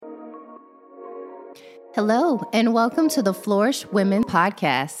Hello, and welcome to the Flourish Women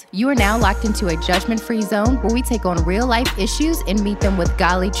Podcast. You are now locked into a judgment-free zone where we take on real-life issues and meet them with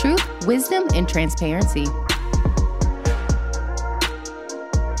godly truth, wisdom, and transparency.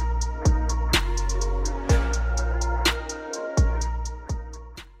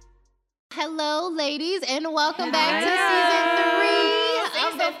 Hello, ladies, and welcome back to season 3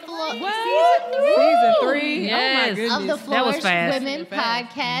 of the Season 3? Yes. Oh my goodness. of the Flourish Women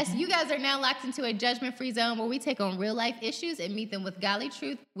Fast. Podcast. You guys are now locked into a judgment-free zone where we take on real-life issues and meet them with godly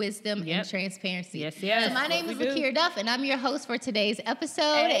truth, wisdom, and transparency. Yes. So my name is Lakir Duff, and I'm your host for today's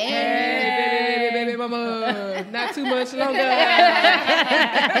episode. Hey, baby mama. Not too much longer.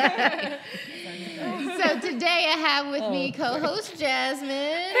 So today I have with me co-host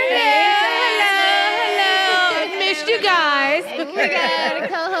Jasmine. Hello. Missed you guys. And we got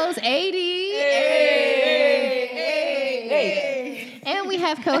co-host AD. And we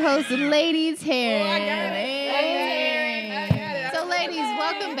have co-host Lady Taryn. So ladies,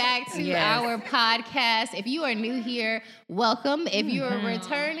 welcome back to our podcast. If you are new here, welcome. If you are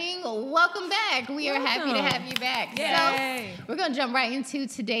returning, welcome back. We are happy to have you back. Yay. So we're going to jump right into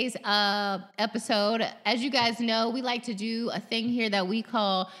today's episode. As you guys know, we like to do a thing here that we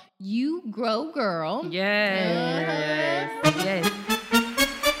call You Grow Girl. Yes.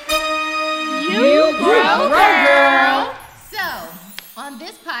 You Grow Girl. So, on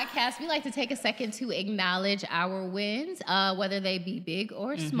this podcast, we like to take a second to acknowledge our wins, whether they be big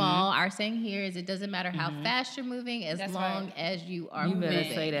or small. Our saying here is it doesn't matter how fast you're moving as long as you are You moving. better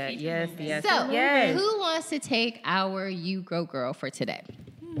say that. Yes. So, yes. who wants to take our You Grow Girl for today?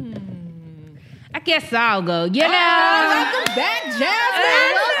 I guess I'll go. You know. Welcome back, Jasmine.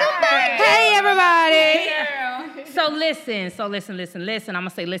 Hey, everybody. So listen. I'm gonna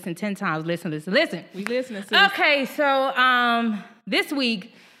say listen 10 times. Listen. We listening, sis. Okay, so this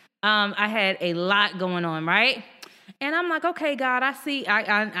week I had a lot going on, right? And I'm like, okay, God, I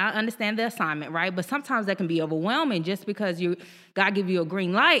understand the assignment, right? But sometimes that can be overwhelming just because God give you a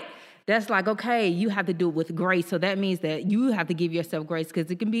green light. That's like, okay, you have to do it with grace. So that means that you have to give yourself grace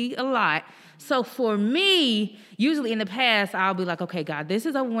because it can be a lot. So for me, usually in the past, I'll be like, okay, God, this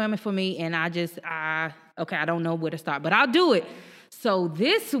is overwhelming for me. And I don't know where to start, but I'll do it. So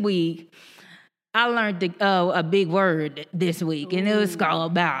this week, I learned a big word this week, and it was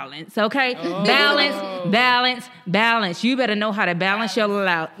called balance, okay? Balance. You better know how to balance your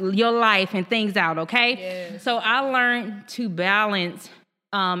life and things out, okay? Yes. So I learned to balance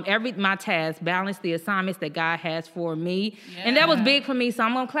my tasks, balance the assignments that God has for me. Yeah. And that was big for me, so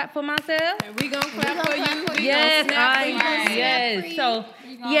I'm going to clap for myself. And we going to clap for you.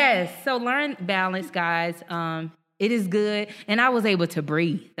 So learn balance, guys. It is good, and I was able to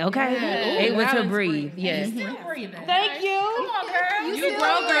breathe. Okay, able to breathe. Yes. Still breathing. Thank you. Come on, girl. You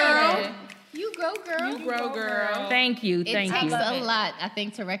grow, girl. You grow, girl. You grow, girl. Thank you. It takes a lot, I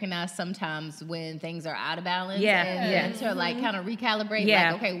think, to recognize sometimes when things are out of balance. And to like kind of recalibrate.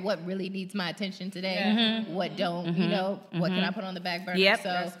 Yeah. Like, okay, what really needs my attention today? What don't? You know, what can I put on the back burner? Yep. So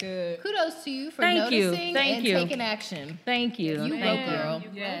That's good. kudos to you for Thank you. noticing Thank and you. taking action. Thank you. You Thank grow, you. girl.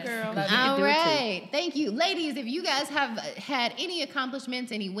 Yes. Girl. All right. Thank you. Ladies, if you guys have had any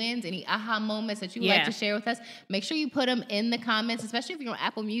accomplishments, any wins, any aha moments that you would like to share with us, make sure you put them in the comments, especially if you're on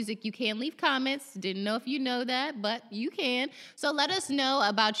Apple Music. You can leave comments. Didn't know if you know that, but you can. So let us know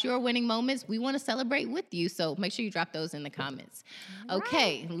about your winning moments. We want to celebrate with you, so make sure you drop those in the comments.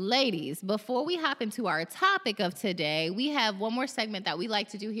 Okay, ladies, before we hop into our topic of today, we have one more segment that we like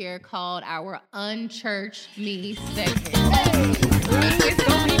to do here called our Unchurch Me segment. It's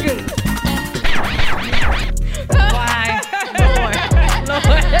going to be good. Why? Lord.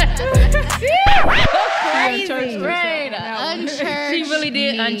 Crazy. Right. Unchurch. She really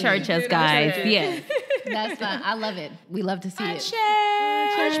did unchurch us, guys. Yes. That's fine. I love it. We love to see it.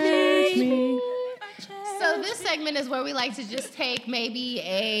 Unchurch me. So this segment is where we like to just take maybe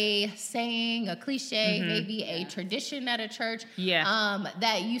a saying, a cliche, maybe a tradition at a church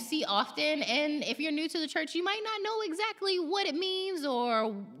that you see often. And if you're new to the church, you might not know exactly what it means,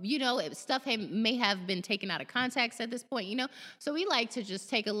 or, you know, stuff may have been taken out of context at this point, you know. So we like to just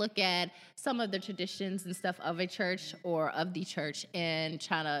take a look at some of the traditions and stuff of a church or of the church and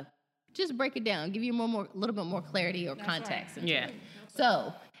try to just break it down, give you a little bit more clarity or context. Yeah.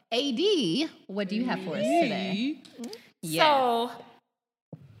 So, AD, what do you have for us today? So,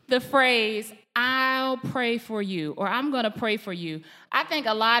 the phrase, I'll pray for you, or I'm going to pray for you. I think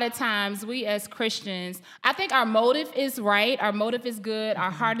a lot of times we as Christians, I think our motive is right. Our motive is good.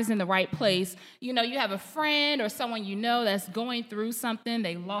 Our heart is in the right place. You know, you have a friend or someone you know that's going through something.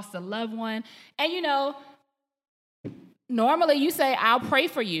 They lost a loved one. And, you know, normally you say, I'll pray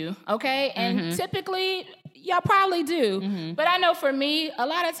for you, okay? And typically, y'all probably do. But I know for me, a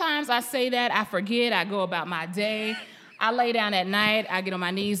lot of times I say that, I forget, I go about my day. I lay down at night, I get on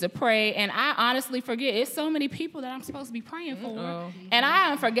my knees to pray, and I honestly forget. It's so many people that I'm supposed to be praying for. And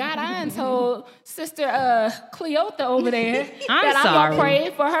I forgot. I told Sister Cleotha over there that I'm going to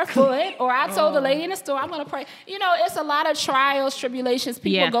pray for her foot, or I told the lady in the store I'm going to pray. You know, it's a lot of trials, tribulations.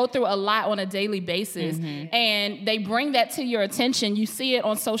 People go through a lot on a daily basis, and they bring that to your attention. You see it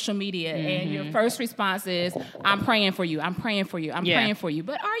on social media, and your first response is, I'm praying for you, I'm praying for you, I'm praying for you.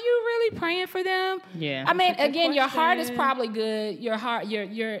 But are you really praying for them? Yeah. I mean, again, your heart is probably good. Your heart,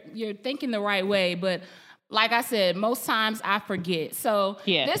 you're thinking the right way, but like I said, most times I forget. So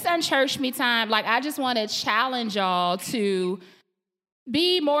this Unchurch Me time, like I just want to challenge y'all to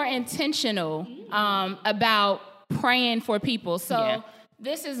be more intentional about praying for people. So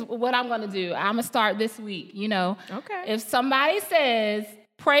this is what I'm going to do. I'm going to start this week. You know, if somebody says,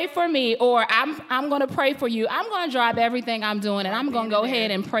 pray for me, or I'm going to pray for you, I'm going to drop everything I'm doing, and I'm going to go ahead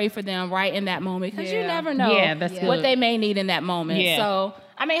and pray for them right in that moment, because you never know what they may need in that moment. So,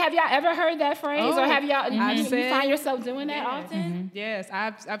 I mean, have y'all ever heard that phrase, or have y'all, you find yourself doing that often? Yes,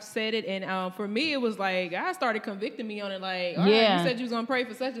 I've said it, and for me, it was like, God started convicting me on it, like, all right, you said you was going to pray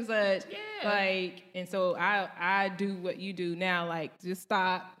for such and such, like, and so I do what you do now, like, just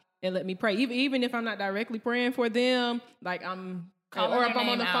stop and let me pray, even if I'm not directly praying for them, like, or if I'm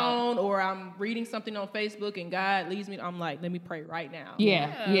on the phone, or I'm reading something on Facebook and God leads me, I'm like, let me pray right now.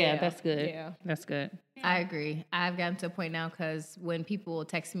 Yeah, that's good. Yeah. That's good. I agree. I've gotten to a point now, because when people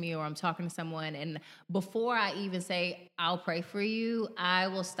text me or I'm talking to someone, and before I even say, I'll pray for you, I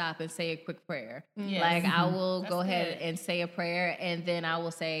will stop and say a quick prayer. Like I will go ahead and say a prayer, and then I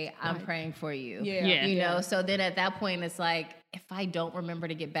will say, I'm praying for you. You know, so then at that point, it's like, if I don't remember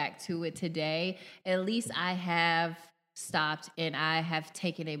to get back to it today, at least I have stopped and I have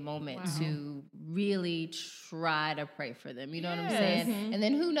taken a moment to really try to pray for them. You know what I'm saying? And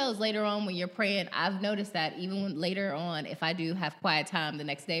then who knows, later on when you're praying, I've noticed that even when later on, if I do have quiet time the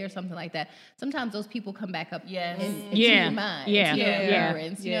next day or something like that, sometimes those people come back up into your mind, into your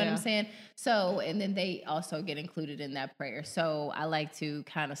remembrance. You know what I'm saying? So, and then they also get included in that prayer. So I like to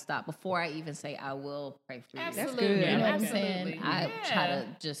kind of stop before I even say, I will pray for you. Absolutely. That's good. You know what I'm saying? I try to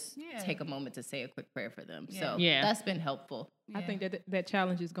just take a moment to say a quick prayer for them. So that's been helpful. I think that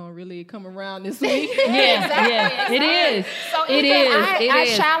challenge is going to really come around this week. It is. So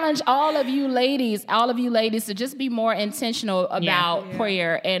I challenge all of you ladies to just be more intentional about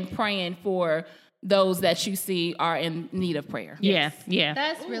prayer and praying for those that you see are in need of prayer.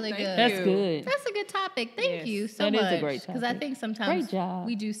 That's really good. That's good. That's a good topic. Thank you so much. That is a great topic. Because I think sometimes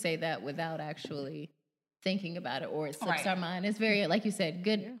we do say that without actually thinking about it, or it slips our mind. It's very, like you said,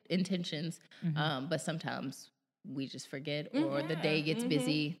 good intentions, but sometimes we just forget, or the day gets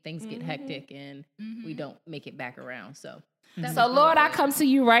busy, things get hectic, and we don't make it back around. So, Lord, I come to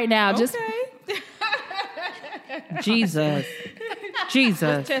you right now. Just Jesus.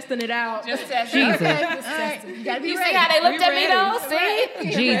 Just testing it out. Jesus. You gotta be you ready. see how they looked at me though? See?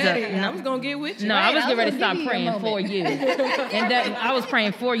 Jesus. I was going to get with you. No, I was getting ready to stop praying for you. And that I was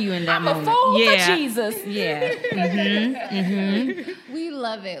praying for you in that moment. I'm a fool for Jesus. We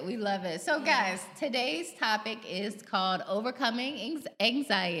love it. We love it. So, guys, today's topic is called overcoming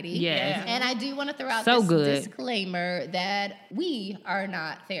anxiety. Yes. And I do want to throw out this disclaimer that we are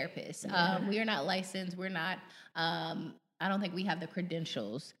not therapists. We are not licensed. We're not... I don't think we have the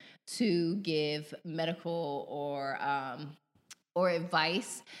credentials to give medical or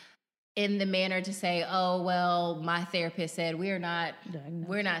advice in the manner to say, oh, well, my therapist said we're not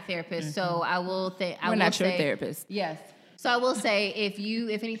therapists. So I will we're not your therapist. Yes. So I will say,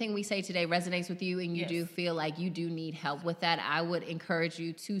 if anything we say today resonates with you and you do feel like you do need help with that, I would encourage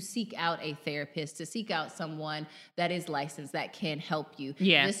you to seek out a therapist, to seek out someone that is licensed, that can help you.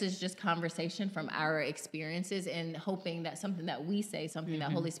 Yeah. This is just conversation from our experiences, and hoping that something that we say, something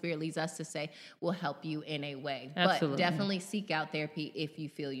that Holy Spirit leads us to say, will help you in a way. Absolutely. But definitely seek out therapy if you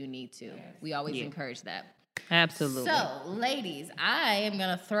feel you need to. Yes. We always encourage that. Absolutely. So, ladies, I am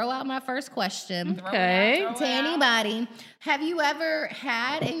going to throw out my first question to anybody. Have you ever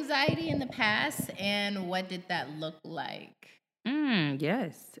had anxiety in the past, and what did that look like?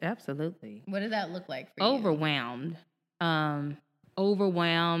 Yes, absolutely. What did that look like for you? Overwhelmed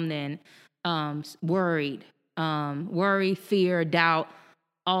and worried. Worry, fear, doubt,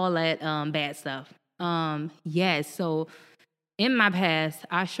 all that bad stuff. Yes, so... in my past,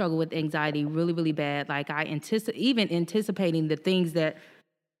 I struggled with anxiety really, really bad. Like even anticipating the things that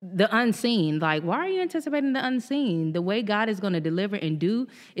the unseen. Like, why are you anticipating the unseen? The way God is going to deliver and do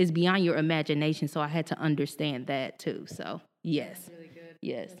is beyond your imagination. So I had to understand that too. So yes. That's really good.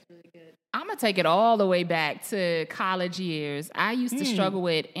 Yes. That's really good. I'm going to take it all the way back to college years. I used to struggle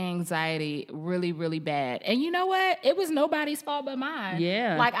with anxiety really, really bad. And you know what? It was nobody's fault but mine.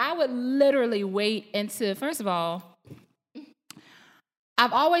 Yeah. Like, I would literally wait until, first of all,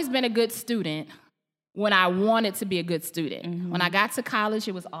 I've always been a good student when I wanted to be a good student. Mm-hmm. When I got to college,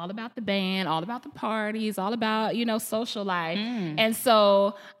 it was all about the band, all about the parties, all about, social life. And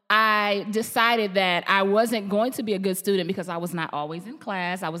so I decided that I wasn't going to be a good student because I was not always in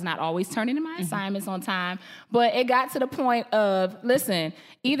class. I was not always turning in my assignments on time. But it got to the point of, listen,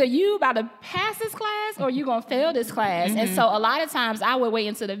 either you about to pass this class or you're going to fail this class. And so a lot of times I would wait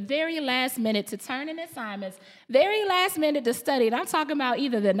until the very last minute to turn in assignments, very last minute to study. And I'm talking about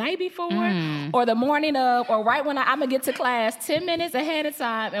either the night before or the morning of or right when I'm going to get to class 10 minutes ahead of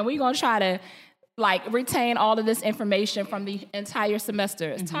time. And we're going to try to retain all of this information from the entire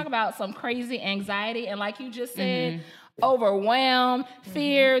semester. Talk about some crazy anxiety. And like you just said, overwhelm,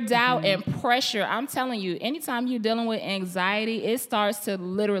 fear, doubt, and pressure. I'm telling you, anytime you're dealing with anxiety, it starts to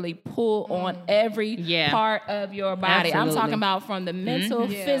literally pull on every part of your body. Absolutely. I'm talking about from the mental,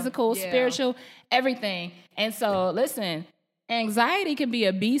 physical, spiritual, everything. And so, listen, anxiety can be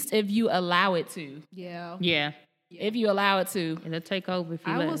a beast if you allow it to. Yeah. If you allow it to. It'll take over if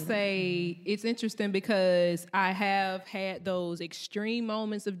you let it. I will say it's interesting because I have had those extreme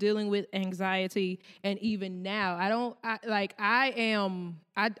moments of dealing with anxiety, and even now,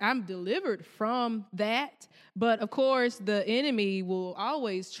 I'm delivered from that. But of course, the enemy will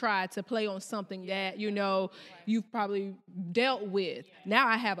always try to play on something that, you've probably dealt with. Now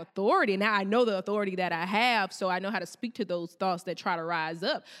I have authority. Now I know the authority that I have, so I know how to speak to those thoughts that try to rise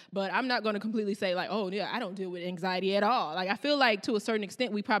up. But I'm not going to completely say I don't deal with anxiety at all. I feel like to a certain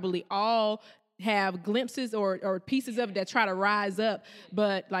extent, we probably all have glimpses or pieces of it that try to rise up.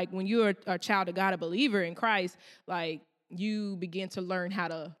 But when you're a child of God, a believer in Christ, you begin to learn how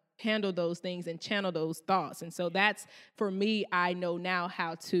to handle those things and channel those thoughts. And so that's, for me, I know now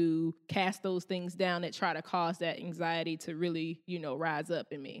how to cast those things down that try to cause that anxiety to really, rise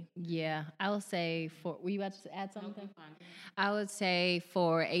up in me. Yeah, I will say were you about to add something? I would say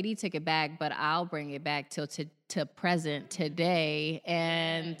for AD took it back, but I'll bring it back to present today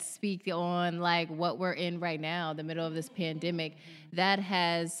and speak on what we're in right now, the middle of this pandemic. That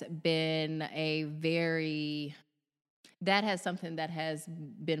has been something that has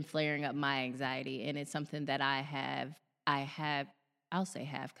been flaring up my anxiety, and it's something that I'll say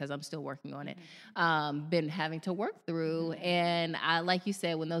because I'm still working on it, been having to work through. And like you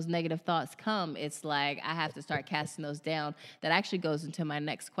said, when those negative thoughts come, it's I have to start casting those down. That actually goes into my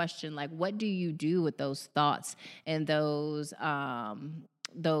next question. What do you do with those thoughts and those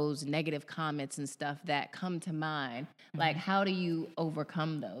negative comments and stuff that come to mind? How do you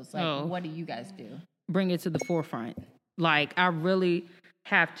overcome those? What do you guys do? Bring it to the forefront. I really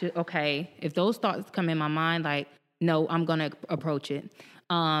have to, if those thoughts come in my mind, no, I'm going to approach it.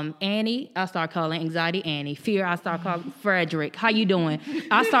 Annie, I start calling anxiety Annie. Fear, I start calling Frederick. How you doing?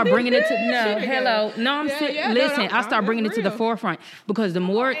 I start bringing it to, listen, I start bringing it to the forefront, because the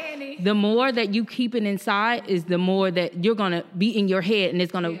more that you keep it inside is the more that you're going to be in your head, and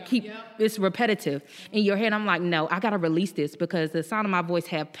it's going to keep, it's repetitive in your head. I'm no, I got to release this, because the sound of my voice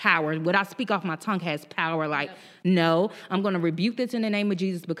has power. What I speak off my tongue has power. No, I'm going to rebuke this in the name of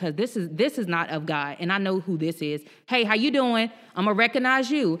Jesus, because this is not of God, and I know who this is. Hey, how you doing? I'm going to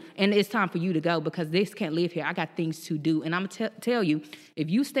recognize you, and it's time for you to go, because this can't live here. I got things to do. And I'm going to tell you, if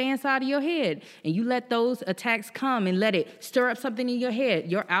you stay inside of your head and you let those attacks come and let it stir up something in your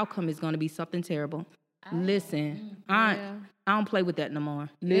head, your outcome is going to be something terrible. Listen, I don't play with that no more.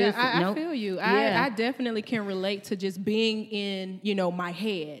 Listen, I feel you. I definitely can relate to just being in, my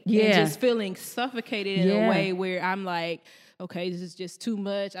head. And just feeling suffocated in a way where I'm okay, this is just too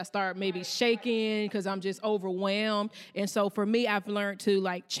much. I start maybe shaking because I'm just overwhelmed. And so for me, I've learned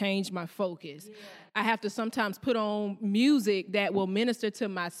to change my focus. I have to sometimes put on music that will minister to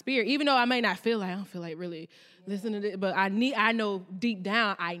my spirit, even though I may not feel I don't feel really listening to it, but I know deep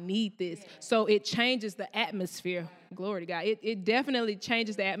down I need this. So it changes the atmosphere. Glory to God. It definitely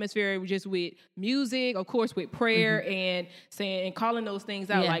changes the atmosphere just with music, of course, with prayer and saying and calling those things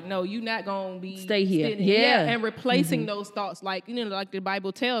out. No, you're not going to be stay here. And replacing those thoughts, like the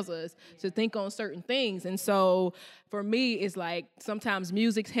Bible tells us to think on certain things. And so for me, it's sometimes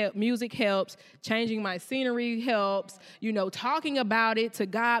music helps, changing my scenery helps, talking about it to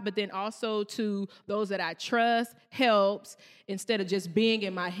God, but then also to those that I trust helps, instead of just being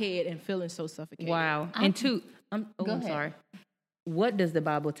in my head and feeling so suffocated. Wow. I'm sorry. what does the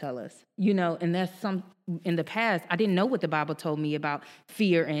Bible tell us? And that's in the past, I didn't know what the Bible told me about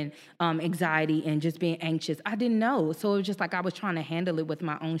fear and anxiety and just being anxious. I didn't know. So it was just like I was trying to handle it with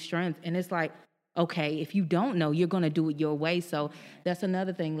my own strength. And it's like, okay, if you don't know, you're going to do it your way. So that's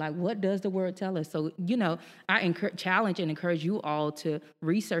another thing. Like, what does the word tell us? So, I challenge and encourage you all to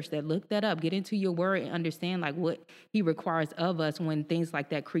research that, look that up, get into your word and understand like what he requires of us when things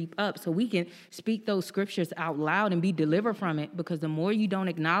like that creep up, so we can speak those scriptures out loud and be delivered from it. Because the more you don't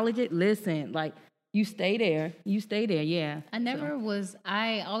acknowledge it, listen, like, you stay there, yeah.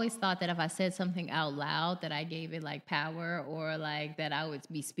 I always thought that if I said something out loud that I gave it like power, or like that I would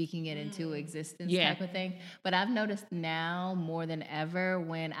be speaking it into existence type of thing. But I've noticed now more than ever,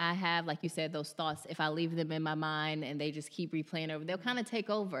 when I have, like you said, those thoughts, if I leave them in my mind and they just keep replaying over, they'll kind of take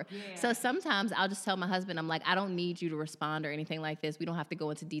over. Yeah. So sometimes I'll just tell my husband, I'm like, I don't need you to respond or anything like this. We don't have to go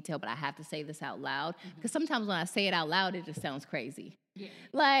into detail, but I have to say this out loud. Because sometimes when I say it out loud, it just sounds crazy. Yeah.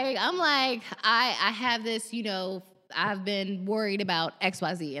 Like, I'm like, I have this, I've been worried about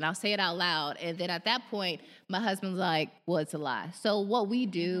XYZ, and I'll say it out loud. And then at that point, my husband's like, well, it's a lie. So what we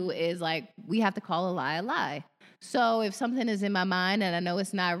do is like, we have to call a lie a lie. So if something is in my mind and I know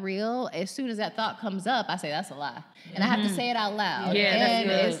it's not real, as soon as that thought comes up, I say, that's a lie. And I have to say it out loud. Yeah,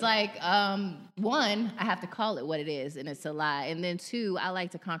 and it's like, one, I have to call it what it is, and it's a lie. And then two, I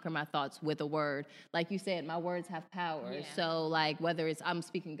like to conquer my thoughts with a word. Like you said, my words have power. Yeah. So like, whether it's I'm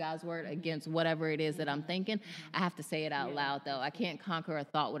speaking God's word against whatever it is that I'm thinking, I have to say it out loud, though. I can't conquer a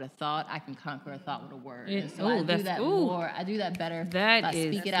thought with a thought. I can conquer a thought with a word. And so I do that more. I do that better if I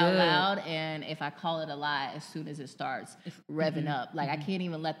speak it out loud, and if I call it a lie as soon as it starts revving up. Like, I can't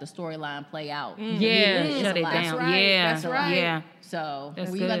even let the storyline play out. Yeah, shut it down. That's right. Yeah, that's right. Yeah. So,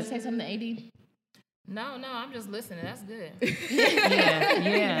 were you about to say something, AD? No, I'm just listening. That's good.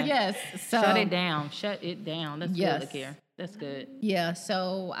 yeah. Yes. So, Shut it down. That's good, Lakira. That's good. Yeah.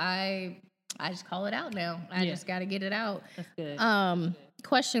 So I just call it out now. I just got to get it out. That's good.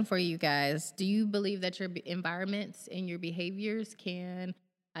 Question for you guys: do you believe that your environments and your behaviors can?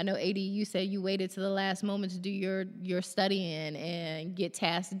 I know, AD, you said you waited to the last moment to do your studying and get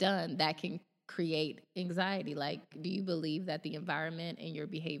tasks done. That can create anxiety. Like, do you believe that the environment and your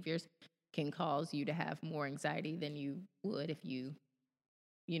behaviors can cause you to have more anxiety than you would if you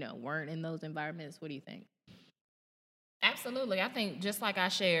weren't in those environments? What do you think? Absolutely. I think just like I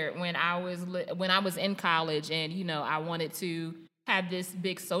shared when I was in college, and I wanted to have this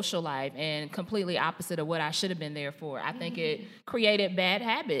big social life, and completely opposite of what I should have been there for. I think it created bad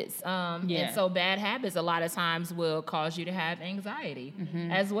habits. And so bad habits a lot of times will cause you to have anxiety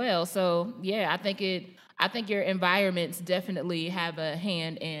as well. So I think your environments definitely have a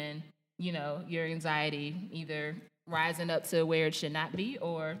hand in, your anxiety either rising up to where it should not be,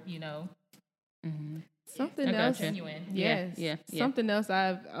 or, Something else. Yes. Something else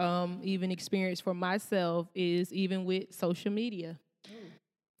I've even experienced for myself is even with social media.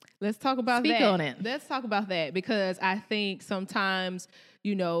 Let's talk about that. Speak on it. Let's talk about that, because I think sometimes,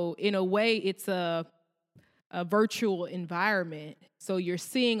 in a way, it's a virtual environment. So you're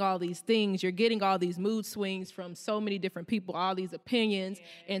seeing all these things, you're getting all these mood swings from so many different people, all these opinions.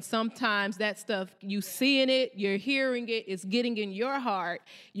 And sometimes that stuff, you seeing it, you're hearing it, it's getting in your heart.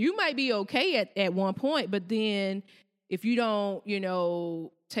 You might be okay at one point, but then if you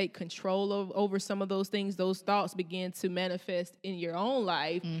don't, take control over some of those things, those thoughts begin to manifest in your own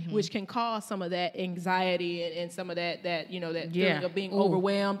life, which can cause some of that anxiety and some of that feeling of being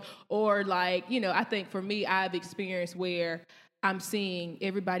overwhelmed. Or like, I think for me, I've experienced where I'm seeing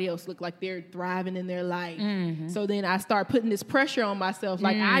everybody else look like they're thriving in their life. So then I start putting this pressure on myself,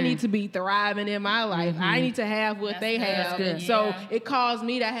 like I need to be thriving in my life. I need to have what they have. And so it caused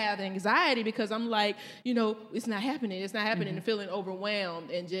me to have anxiety, because I'm like, it's not happening. It's not happening, and feeling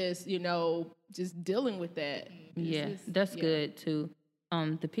overwhelmed and just, just dealing with that. That's good too.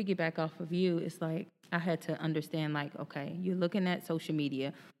 To piggyback off of you, it's like I had to understand, like, okay, you're looking at social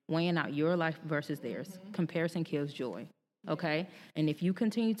media, weighing out your life versus theirs. Comparison kills joy. Okay. And if you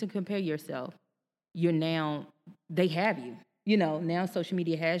continue to compare yourself, they have you. Now social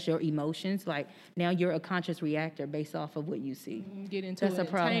media has your emotions. Like, now you're a conscious reactor based off of what you see. Get into that's an a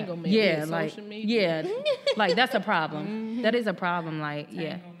problem. Entanglement with social media. Like, that's a problem. That is a problem. Like,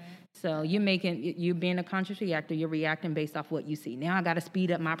 So you're being a conscious reactor. You're reacting based off what you see. Now I got to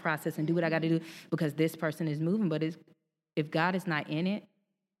speed up my process and do what I got to do because this person is moving. But if God is not in it,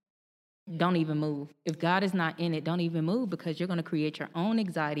 don't even move. If God is not in it, don't even move, because you're going to create your own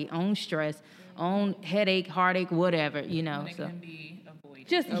anxiety, own stress, own headache, heartache, whatever, So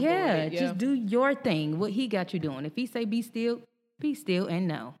just do your thing. What he got you doing. If he say be still and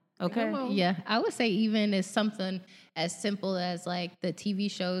know. Okay. Yeah, I would say even as something as simple as like the TV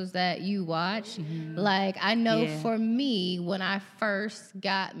shows that you watch. Like I know for me, when I first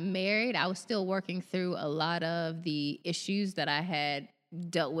got married, I was still working through a lot of the issues that I had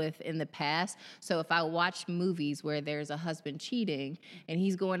dealt with in the past. So if I watch movies where there's a husband cheating and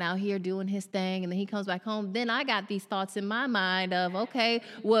he's going out here doing his thing and then he comes back home, then I got these thoughts in my mind of, okay,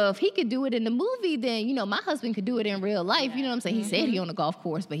 well, if he could do it in the movie, then, you know, my husband could do it in real life. You know what I'm saying? He said he on a golf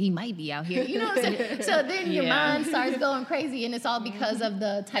course, but he might be out here. You know what I'm saying? So then your mind starts going crazy, and it's all because of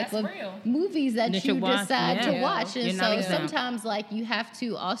the type of movies that you decide to watch. And so sometimes, like, you have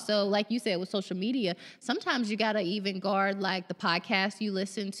to also, like you said, with social media, sometimes you got to even guard, like, the podcast you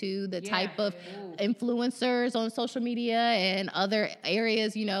listen to, the type of influencers on social media and other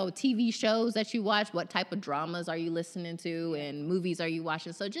areas, you know, TV shows that you watch, what type of dramas are you listening to and movies are you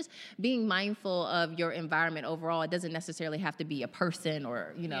watching. So just being mindful of your environment overall. It doesn't necessarily have to be a person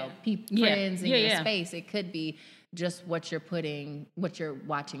or, you know, friends in your space. It could be just what you're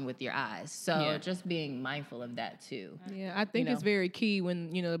watching with your eyes. So just being mindful of that too. Yeah, I think it's very key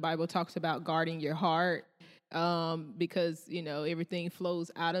when, you know, the Bible talks about guarding your heart. Because, you know, everything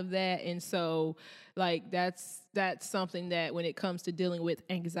flows out of that. And so, like, that's something that when it comes to dealing with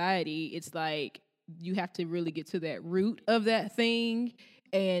anxiety, it's like you have to really get to that root of that thing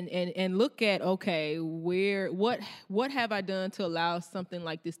and look at, okay, what have I done to allow something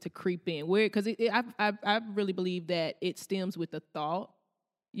like this to creep in? Where, because I really believe that it stems with a thought,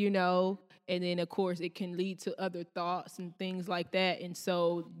 you know, and then, of course, it can lead to other thoughts and things like that. And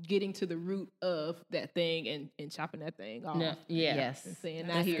so getting to the root of that thing and chopping that thing off. No. Yes. And saying,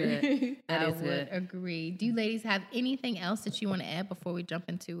 not here. I would agree. Do you ladies have anything else that you want to add before we jump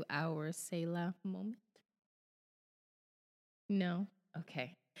into our Selah moment? No?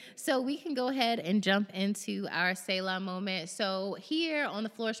 Okay. So we can go ahead and jump into our Selah moment. So here on the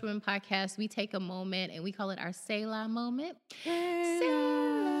Flourish Women podcast, we take a moment and we call it our Selah moment.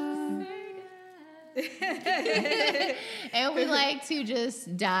 Selah. And we like to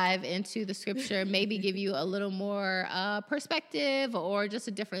just dive into the scripture, maybe give you a little more perspective or just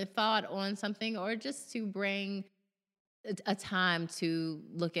a different thought on something, or just to bring a time to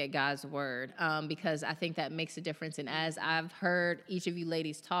look at God's word, because I think that makes a difference. And as I've heard each of you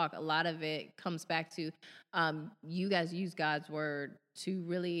ladies talk, a lot of it comes back to you guys use God's word to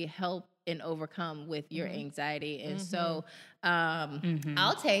really help and overcome with your anxiety. And so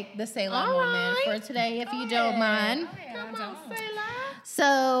I'll take the Selah moment for today, if you don't mind. Come on, Selah.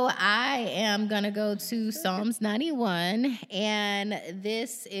 So I am going to go to Psalms 91, and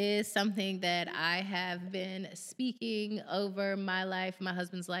this is something that I have been speaking over my life, my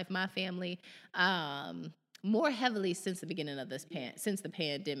husband's life, my family, more heavily since the beginning of since the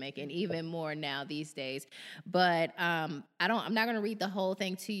pandemic, and even more now these days. But I'm not going to read the whole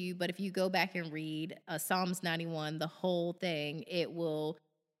thing to you, but if you go back and read Psalms 91, the whole thing, it will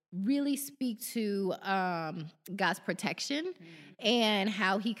really speak to God's protection and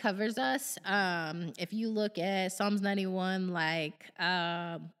how he covers us. If you look at Psalms 91, like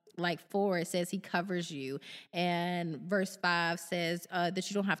 4, it says he covers you, and verse 5 says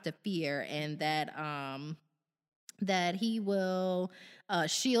that you don't have to fear, and that he will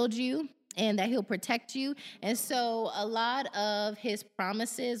shield you and that he'll protect you. And so a lot of his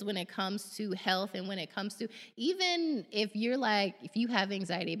promises when it comes to health and when it comes to, even if you have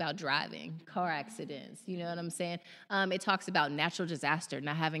anxiety about driving, car accidents, you know what I'm saying? It talks about natural disaster,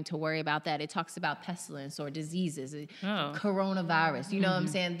 not having to worry about that. It talks about pestilence or diseases, coronavirus, you know what I'm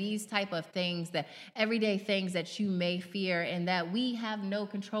saying? These type of things, that everyday things that you may fear and that we have no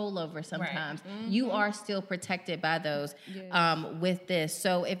control over sometimes. Right. You are still protected by those with this.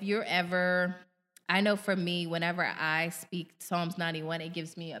 So if you're ever, I know for me, whenever I speak Psalms 91, it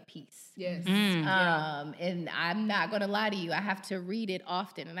gives me a peace. Yes. And I'm not going to lie to you. I have to read it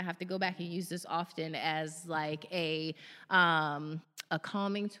often, and I have to go back and use this often as like a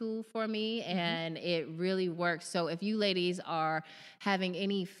calming tool for me, and it really works. So if you ladies are having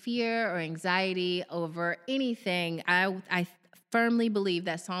any fear or anxiety over anything, I firmly believe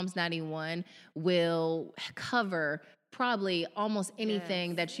that Psalms 91 will cover probably almost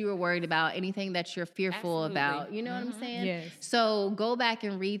anything that you were worried about, anything that you're fearful about. You know what I'm saying? Yes. So go back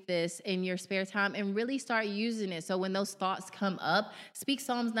and read this in your spare time and really start using it. So when those thoughts come up, speak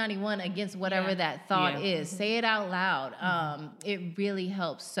Psalms 91 against whatever that thought is. Say it out loud. It really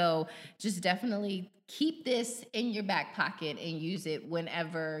helps. So just definitely keep this in your back pocket and use it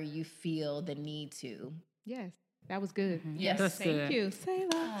whenever you feel the need to. Yes. That was good. Yes. That's Thank good. you.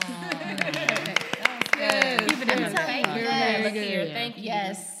 Selah. Yes. Keep it in the Thank you. Thank you.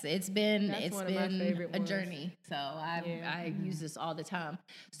 Yes, it's been a ones. journey. So I use this all the time.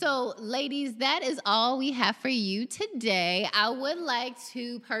 So, ladies, that is all we have for you today. I would like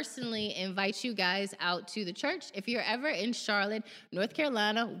to personally invite you guys out to the church. If you're ever in Charlotte, North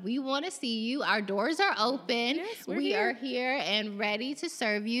Carolina, we want to see you. Our doors are open. Yes, we are here and ready to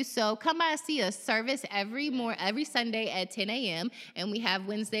serve you. So come by and see us. Service every Sunday at 10 a.m. And we have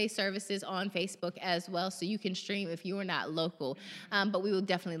Wednesday services on Facebook as well, so you can stream if you are not local. But we will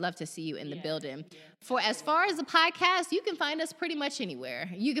definitely love to see you in the building. For as far as the podcast, you can find us pretty much anywhere.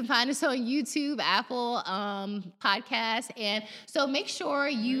 You can find us on YouTube, Apple Podcasts, and so make sure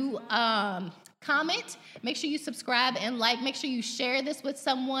you comment, make sure you subscribe and like, make sure you share this with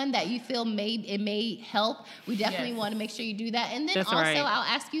someone that you feel it may help. We definitely want to make sure you do that. And then I'll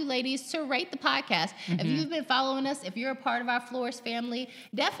ask you ladies to rate the podcast. If you've been following us, if you're a part of our Flores family,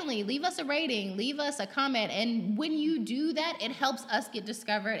 definitely leave us a rating, leave us a comment. And when you do that, it helps us get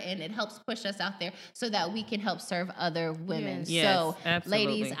discovered and it helps push us out there so that we can help serve other women. So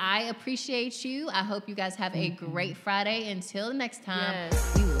ladies, I appreciate you. I hope you guys have a great Friday. Until next time,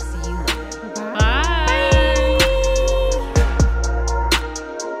 we will